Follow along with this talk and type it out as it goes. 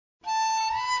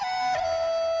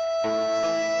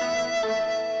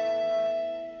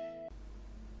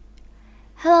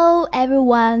Hello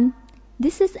everyone,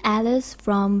 this is Alice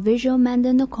from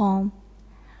visualmanda.com.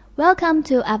 Welcome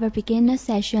to our beginner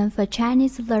session for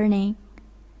Chinese learning.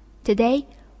 Today,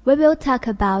 we will talk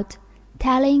about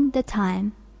telling the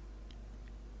time.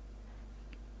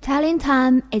 Telling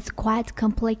time is quite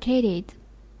complicated,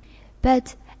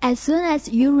 but as soon as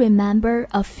you remember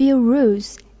a few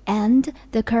rules and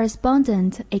the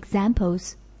correspondent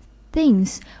examples,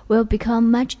 things will become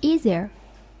much easier.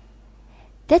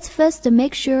 Let's first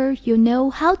make sure you know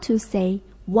how to say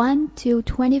 1 to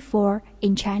 24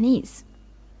 in Chinese.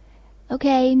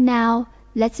 Okay, now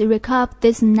let's recap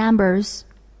these numbers.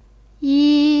 1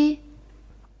 2 3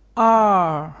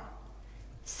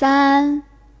 4 5 6 7 8 9 10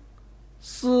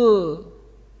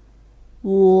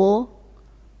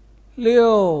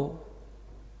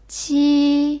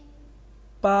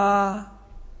 11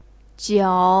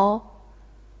 12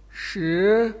 13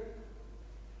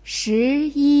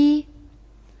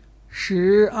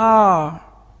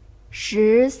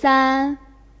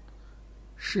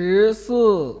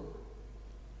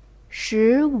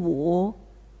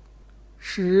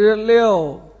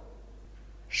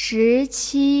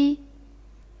 14 15 16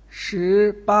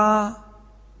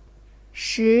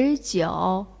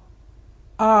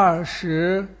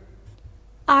 17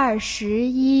 18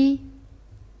 19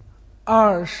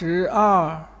 20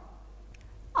 21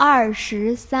 22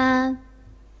 23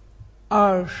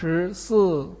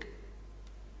 24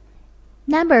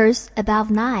 Numbers above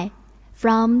 9,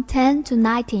 from 10 to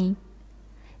 19.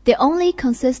 They only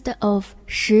consist of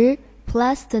 10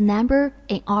 plus the number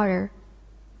in order.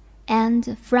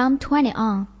 And from 20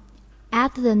 on,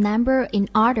 add the number in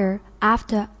order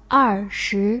after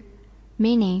 20,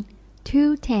 meaning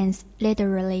 2 tens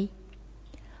literally.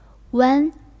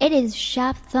 When it is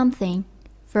sharp something,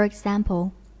 for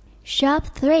example, sharp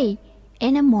 3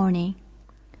 in the morning,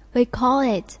 we call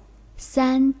it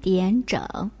 3点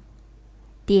整.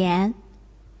 点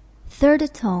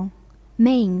third tone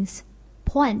means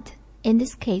point in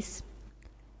this case.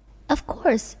 Of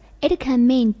course, it can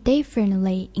mean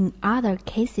differently in other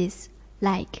cases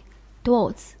like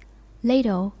dots,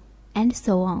 little, and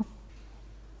so on.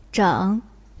 整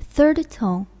third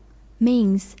tone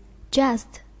means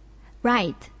just,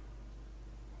 right.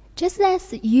 Just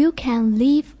as you can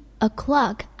leave a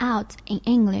clock out in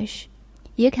English,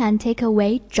 you can take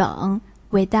away 整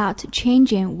without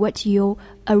changing what you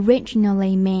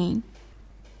originally mean.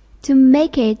 To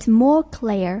make it more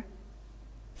clear,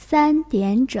 3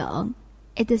点整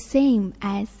is the same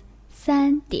as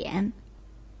 3点.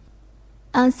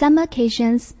 On some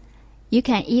occasions, you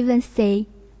can even say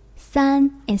 3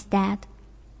 instead.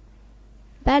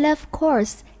 But of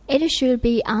course, it should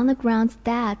be on the grounds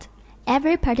that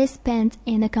every participant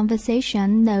in the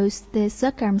conversation knows the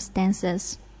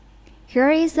circumstances. Here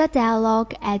is a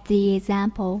dialogue at the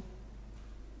example.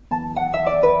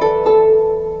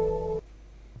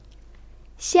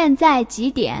 现在几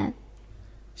点？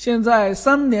现在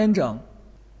3点整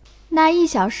那1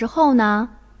小时后呢？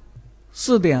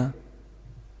 4点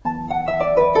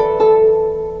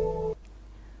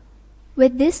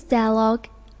With this dialogue,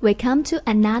 we come to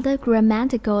another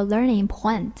grammatical learning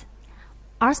point,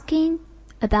 asking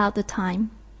about the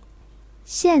time.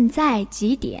 现在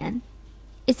几点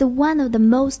is one of the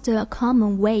most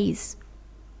common ways.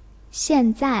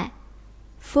 现在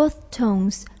fourth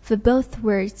tones for both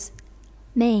words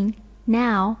mean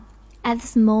now, at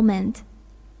this moment.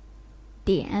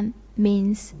 点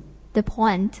means the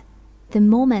point, the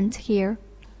moment here.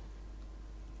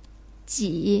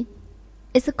 几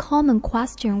is a common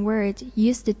question word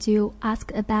used to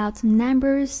ask about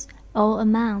numbers or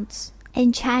amounts.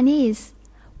 In Chinese,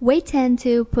 we tend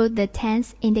to put the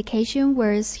tense indication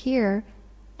words here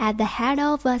at the head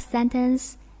of a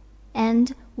sentence,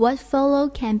 and what follow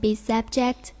can be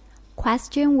subject,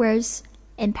 question words,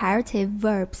 imperative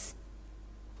verbs.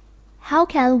 How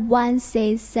can one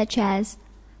say such as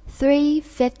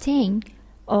 3:15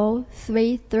 or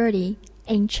 3:30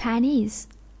 in Chinese?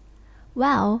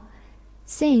 Well,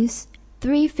 since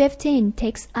 3:15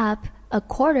 takes up a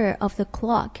quarter of the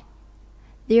clock,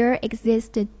 there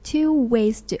exist 2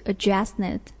 ways to address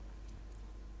it.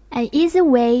 An easy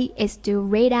way is to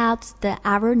read out the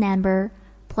hour number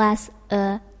plus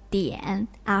a 点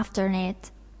after it.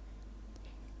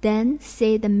 Then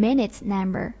say the minute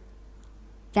number.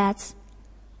 That's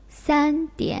 3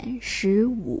点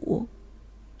15.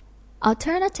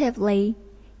 Alternatively,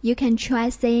 you can try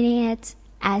saying it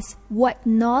as what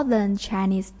Northern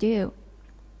Chinese do.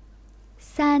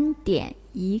 3点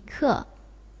1刻.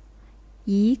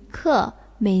 1刻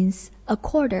means a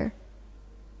quarter.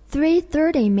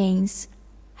 3:30 means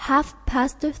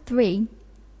 3:30.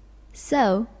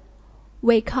 So,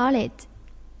 we call it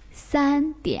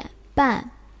 3点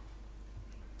半。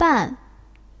半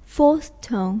fourth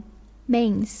tone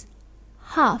means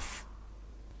half.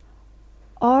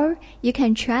 Or you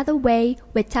can try the way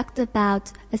we talked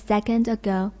about a second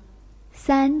ago.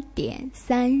 3点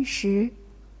30.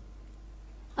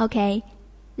 Okay,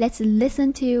 let's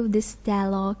listen to this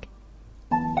dialogue.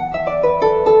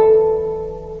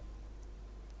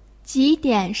 几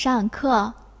点上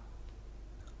课？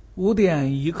 5点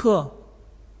1课，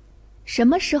什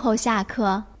么时候下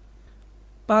课？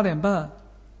 8点半。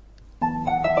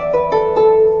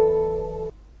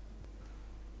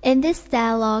In this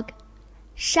dialogue,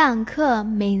 上课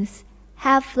means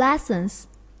have lessons.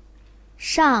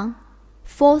 上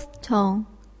fourth tone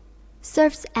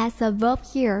serves as a verb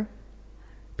here,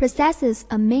 possesses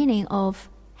a meaning of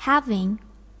having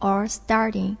or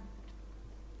starting.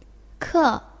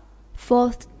 课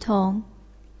fourth tone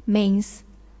means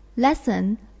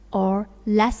lesson or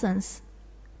lessons.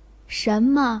 什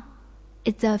么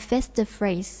is a fixed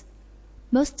phrase,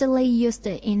 mostly used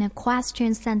in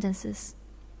question sentences,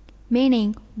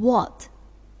 meaning what.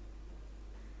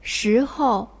 时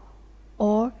候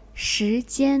or 时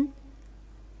间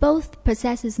both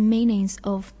possesses meanings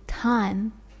of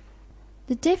time.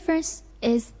 The difference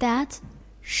is that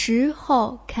时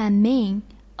候 can mean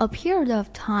a period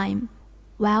of time,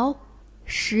 while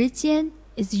时间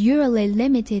is usually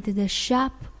limited to the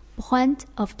sharp point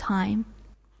of time.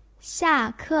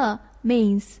 下课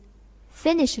means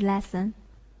finish lesson.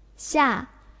 下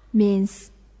means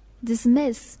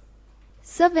dismiss,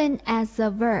 serving as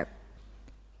a verb.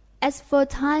 As for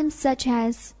times such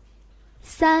as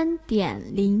 3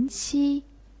点07,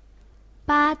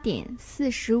 8点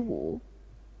45,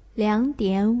 2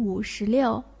点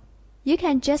56, you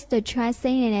can just try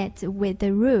saying it with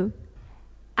the rule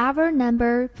hour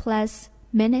number plus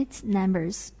minute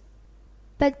numbers.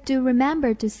 But do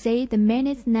remember to say the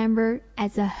minute number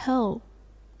as a whole.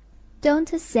 Don't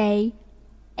say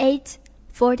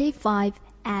 8:45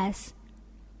 as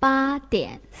 8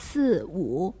点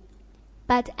45,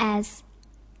 but as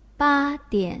 8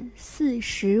点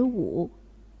45.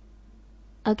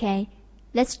 Okay,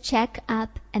 let's check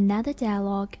up another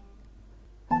dialogue.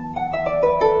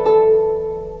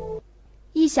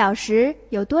 1小时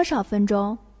有多少分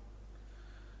钟？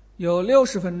有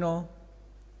60分钟，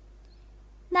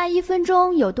那1分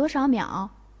钟有多少秒？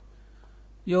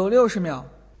有60秒。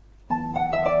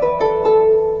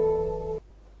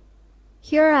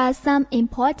Here are some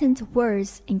important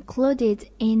words included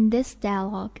in this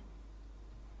dialogue.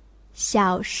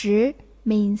 小时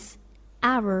means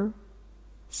hour.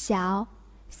 小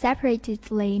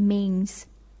separately means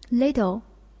little,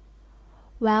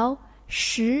 while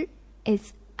时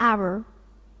is hour.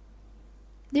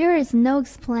 There is no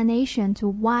explanation to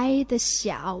why the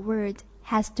小 word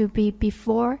has to be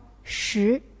before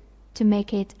时 to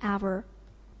make it hour.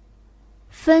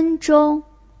 分钟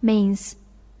means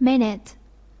minute.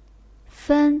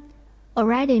 分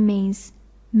already means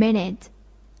minute,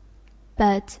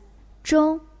 but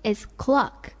钟 is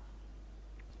clock.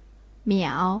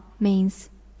 秒 means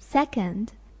second.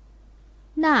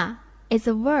 那 is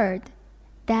a word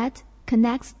that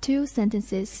connects two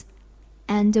sentences,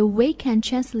 and we can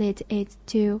translate it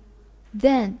to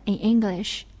then in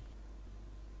English.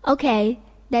 Okay,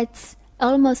 that's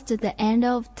almost the end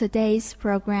of today's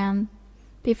program.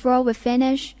 Before we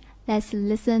finish, let's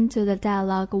listen to the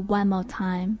dialogue one more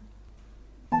time.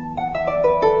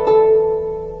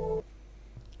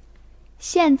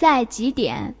 现在几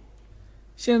点？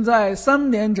现在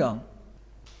3点整。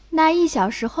那1小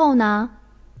时后呢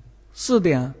？4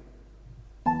点。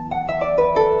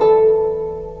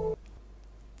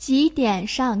几点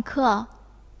上课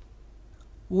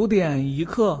？5点1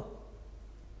课。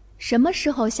什么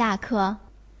时候下课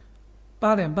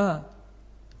？8点半。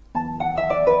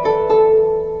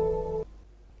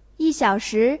1小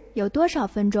时有多少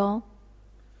分钟？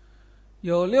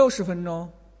有60分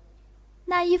钟。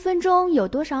那1分钟有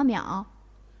多少秒？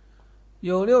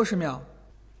有60秒。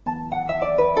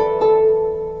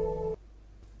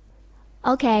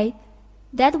Okay,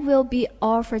 that will be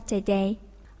all for today.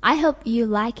 I hope you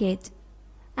like it.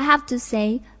 I have to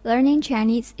say, learning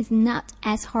Chinese is not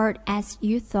as hard as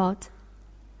you thought.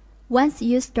 Once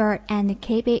you start and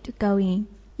keep it going,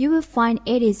 you will find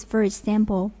it is very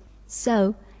simple.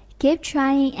 So, keep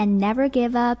trying and never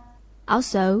give up.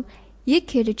 Also, you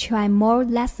could try more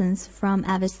lessons from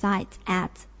our site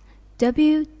at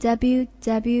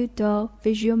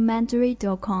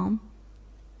www.visualmandarin.com.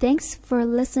 Thanks for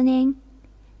listening.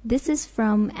 This is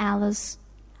from Alice.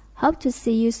 Hope to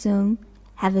see you soon.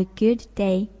 Have a good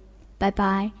day. Bye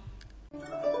bye.